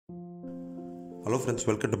Hello friends,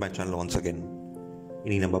 welcome to my channel once again.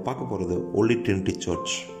 இன்றைக்கி நம்ம பார்க்க போகிறது ஓல்டி ட்ரினிட்டி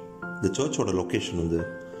சர்ச். இந்த சர்ச்சோட லொக்கேஷன் வந்து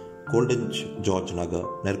கோல்டன் ஜார்ஜ் நகர்,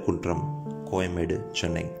 நெற்குன்றம், கோயம்பேடு,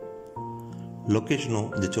 சென்னை. லொக்கேஷனும்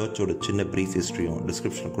இந்த சர்ச்சோட சின்ன ப்ரீஃப் ஹிஸ்ட்ரியும்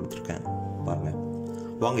டிஸ்கிரிப்ஷனில் கொடுத்துருக்கேன், பாருங்கள்.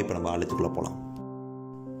 வாங்க இப்போ நம்ம ஆலயத்துக்குள்ளே போகலாம்.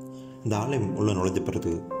 இந்த ஆலயம் உள்ள நுழைஞ்ச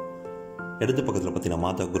பிறகு இடது பக்கத்தில் பார்த்தீங்கன்னா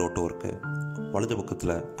மாதா குரோட்டோ இருக்குது, வலது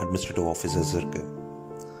பக்கத்தில் அட்மினிஸ்ட்ரேட்டிவ் ஆஃபீஸர்ஸ் இருக்குது.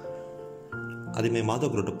 அதேமாதிரி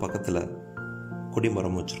மாதா குரோட்டோ பக்கத்தில்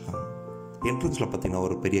கொடிமரம் வச்சுருக்காங்க. என்ட்ரன்ஸில் பார்த்திங்கன்னா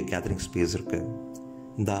ஒரு பெரிய கேதரிங் ஸ்பேஸ் இருக்குது.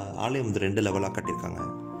 இந்த ஆலயம் வந்து 2 லெவலாக கட்டியிருக்காங்க.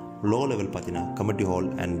 லோ லெவல் பார்த்திங்கன்னா committee hall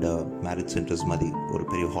and marriage centres மாதிரி ஒரு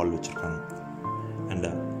பெரிய ஹால் வச்சுருக்காங்க. அண்ட்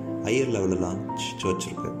ஹையர் லெவலெலாம் சர்ச்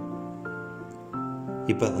இருக்குது.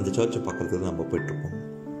 இப்போ அந்த சர்ச்சை பார்க்குறதுக்கு நம்ம போய்ட்டுருக்கோம்.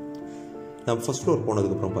 நம்ம ஃபஸ்ட் ஃப்ளோர்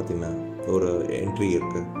போனதுக்கப்புறம் பார்த்திங்கன்னா ஒரு என்ட்ரி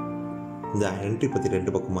இருக்குது. இந்த என்ட்ரி பற்றி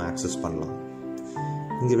 2 பக்கமும் ஆக்சஸ் பண்ணலாம்.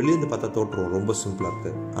 இங்கே வெளியேருந்து பார்த்தா தோற்றம் ரொம்ப சிம்பிளாக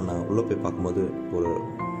இருக்குது. ஆனால் உள்ளே போய் பார்க்கும்போது ஒரு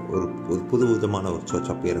ஒரு புது விதமான ஒரு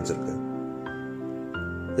சர்ச் அப்பியரன்ஸ் இருக்குது.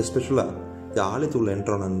 எஸ்பெஷலாக இந்த ஆலயத்துக்குள்ள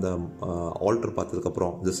என்ட்ரான அந்த ஆல்டர்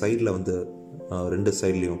பார்த்ததுக்கப்புறம் இந்த சைடில் வந்து 2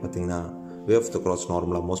 சைட்லேயும் பார்த்திங்கன்னா வே ஆஃப் த கிராஸ்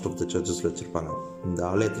நார்மலாக மோஸ்ட் ஆஃப் த சர்ச்சஸில் வச்சுருப்பாங்க. இந்த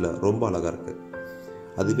ஆலயத்தில் ரொம்ப அழகாக இருக்குது.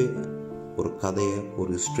 அதுவே ஒரு கதையை, ஒரு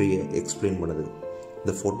ஹிஸ்ட்ரியை எக்ஸ்பிளைன் பண்ணுது,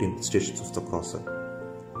 இந்த 14 ஸ்டேஷன்ஸ் ஆஃப் த கிராஸை.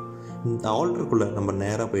 இந்த ஆல்டருக்குள்ளே நம்ம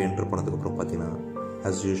நேராக போய் என்ட்ரு பண்ணதுக்கப்புறம் பார்த்திங்கன்னா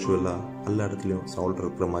ஆஸ் யூஷுவலாக எல்லா இடத்துலையும் ஆல்டர்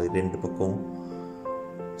இருக்கிற மாதிரி 2 பக்கம்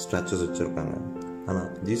ஸ்டாச்சுஸ் வச்சுருக்காங்க. ஆனால்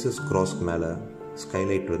ஜீசஸ் கிராஸ்க்கு மேலே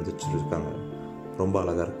ஸ்கைலைட் வந்து வச்சுருக்காங்க. ரொம்ப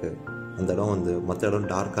அழகாக இருக்குது. அந்த இடம் வந்து மற்ற இடம்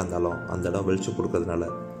டார்க்காக இருந்தாலும் அந்த இடம் வெளிச்சம் கொடுக்கறதுனால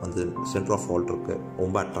அந்த சென்டர் ஆஃப் ஆல்டருக்கு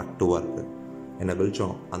ரொம்ப அட்ராக்டிவாக இருக்குது. ஏன்னா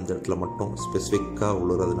வெளிச்சம் அந்த இடத்துல மட்டும் ஸ்பெசிஃபிக்காக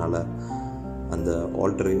விழுறதுனால அந்த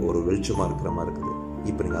ஆல்டரே ஒரு வெளிச்சமாக இருக்கிற மாதிரி இருக்குது.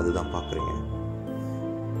 இப்போ நீங்கள் அதுதான் பார்க்குறீங்க.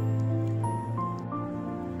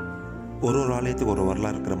 ஒரு ஆலயத்துக்கு ஒரு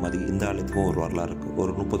வரலாறு இருக்கிற மாதிரி இந்த ஆலயத்துக்கும் ஒரு வரலாறு இருக்குது.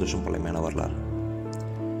 ஒரு 30 வருஷம் பழமையான வரலாறு.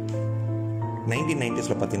 1990s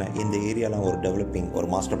பார்த்தீங்கன்னா இந்த ஏரியாலாம் ஒரு டெவலப்பிங், ஒரு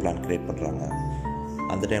மாஸ்டர் பிளான் கிரியேட் பண்ணுறாங்க.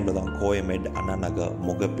 அந்த டைமில் தான் கோயம்பேடு, அண்ணா நகர்,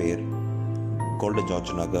 முகப்பேர், கோல்டன்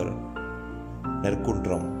ஜார்ஜ் நகர்,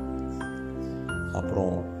 நெற்குன்றம்,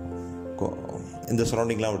 அப்புறம் இந்த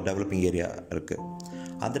சரௌண்டிங்லாம் ஒரு டெவலப்பிங் ஏரியா இருக்குது.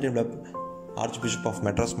 அந்த டைமில் arch bishop of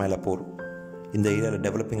Madras Mylapore இந்த ஏரியாவில்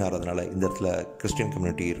டெவலப்பிங் ஆகிறதுனால, இந்த இடத்துல கிறிஸ்டியன்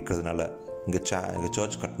கம்யூனிட்டி இருக்கிறதுனால இங்கே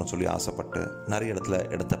சர்ச் கட்டணும்னு சொல்லி ஆசைப்பட்டு நிறைய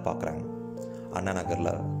இடத்த பார்க்குறாங்க. அண்ணா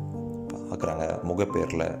நகரில் பார்க்குறாங்க,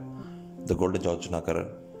 முகப்பேரில், இந்த கோல்டன் ஜார்ஜ் நகர்,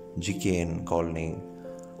 ஜிகேஎன் காலனி,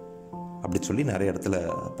 அப்படி சொல்லி நிறைய இடத்துல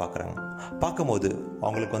பார்க்குறாங்க. பார்க்கும்போது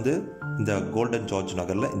அவங்களுக்கு வந்து இந்த கோல்டன் ஜார்ஜ்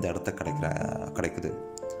நகரில் இந்த கிடைக்குது.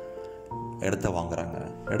 இடத்த வாங்குகிறாங்க.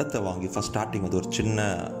 இடத்த வாங்கி ஃபஸ்ட் ஸ்டார்டிங் வந்து ஒரு சின்ன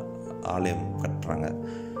ஆலயம் கட்டுறாங்க,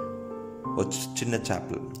 ஒரு சின்ன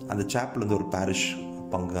சாப்பிள். அந்த சாப்பிள் வந்து ஒரு பாரிஷ்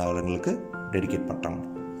பங்காளர்களுக்கு டெடிகேட் பண்ணுறாங்க.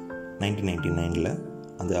 1999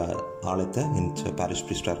 அந்த ஆலயத்தை பாரிஷ்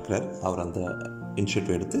ப்ரீஸ்டாக இருக்கிறார். அவர் அந்த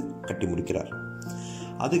இனிஷியேட்டிவ் எடுத்து கட்டி முடிக்கிறார்.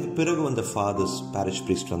 அதுக்கு பிறகு வந்த ஃபாதர்ஸ், பாரிஷ்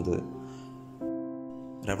ப்ரீஸ்ட் வந்து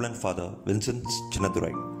ரெவலண்ட் ஃபாதர் வின்சென்ட்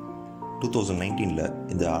சின்னதுரை 2019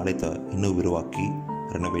 இந்த ஆலயத்தை இன்னும் விரிவாக்கி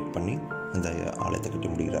ரெனோவேட் பண்ணி இந்த ஆலயத்தை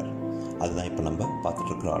கட்டி முடிக்கிறார். அதுதான் இப்போ நம்ம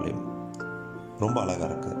பார்த்துட்ருக்குற ஆலயம். ரொம்ப அழகாக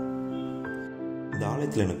இருக்குது. இந்த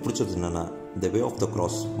ஆலயத்தில் எனக்கு பிடிச்சது என்னென்னா, இந்த way of the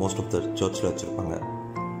cross most of the சர்ச்சில் வச்சுருப்பாங்க.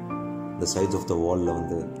 இந்த சைட்ஸ் ஆஃப் த வாலில்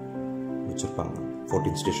வந்து வச்சுருப்பாங்க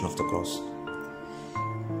 14 ஸ்டேஷன் ஆஃப் த கிராஸ்.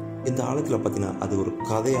 இந்த ஆலயத்தில் பார்த்தீங்கன்னா அது ஒரு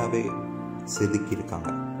கதையாகவே செதுக்கி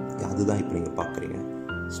இருக்காங்க. அதுதான் இப்போ நீங்கள் பார்க்குறீங்க.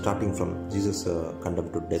 ஸ்டார்டிங் ஃப்ரம் ஜீசஸ்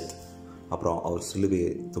கண்டம் டு டெத், அப்புறம் அவர்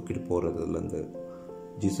சிலுவையை தூக்கிட்டு போகிறதுலேருந்து,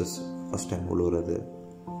 ஜீசஸ் ஃபஸ்ட் டைம் உழுவுறது,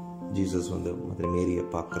 ஜீசஸ் வந்து மதுரை மேரியை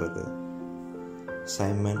பார்க்குறது,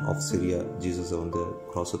 சைமன் ஆஃப் சிரியா ஜீசஸை வந்து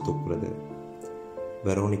கிராஸை தூக்குறது,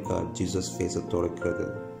 வெரோனிகா ஜீசஸ் ஃபேஸை துடைக்கிறது,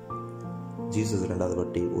 ஜீசஸ் 2வது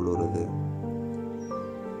வாட்டி உழுவுறது,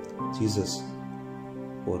 ஜீசஸ்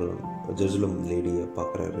ஒரு ஜெருசலம் லேடியை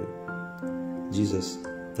பார்க்குறாரு, ஜீசஸ்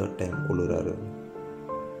 3rd டைம் உழுறாரு,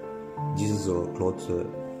 ஜீசஸோட க்ளோத்ஸு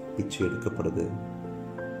பிச்சு எடுக்கப்படுது,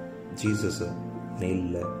 ஜீசஸை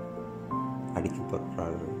நெயிலில்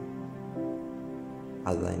அடிக்கப்படுறாரு.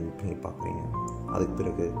 அதுதான் இப்போ நீங்கள் பார்க்குறீங்க. அதுக்கு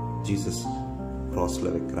பிறகு ஜீசஸ்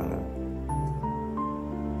கிராஸில் வைக்கிறாங்க,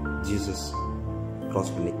 ஜீசஸ்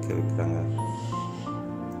கிராஸில் நிற்க வைக்கிறாங்க,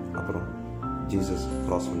 அப்புறம் ஜீசஸ்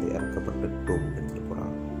கிராஸ் வந்து இறக்கப்பட்டு டோம் எடுத்துகிட்டு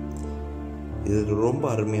போகிறாங்க. இது ரொம்ப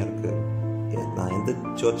அருமையாக இருக்குது. நான் எந்த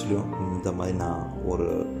சர்ச்லேயும் இந்த மாதிரி நான் ஒரு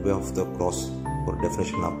வே ஆஃப் த கிராஸ் ஒரு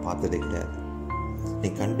டெஃபினேஷன் நான் பார்த்ததே கிடையாது. நீ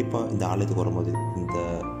கண்டிப்பாக இந்த ஆலயத்துக்கு வரும்போது இந்த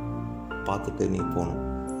பார்த்துட்டு நீ போகணும்.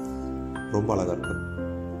 ரொம்ப அழகாக இருக்குது.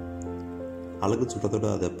 அழகு சொல்கிறதோட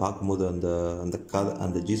அதை பார்க்கும்போது அந்த அந்த கதை,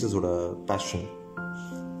 அந்த ஜீசஸோட பேஷன்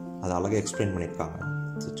அதை அழகாக எக்ஸ்பிளைன் பண்ணியிருக்காங்க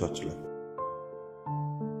இந்த சர்ச்சில்.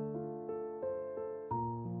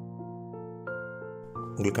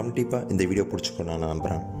 உங்களுக்கு கண்டிப்பாக இந்த வீடியோ பிடிச்சிக்கணும் நான்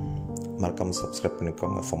நம்புகிறேன். மறக்காமல் சப்ஸ்கிரைப்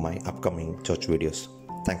பண்ணிக்கோங்க for my upcoming search videos.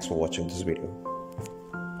 Thanks for வாட்சிங் திஸ் வீடியோ.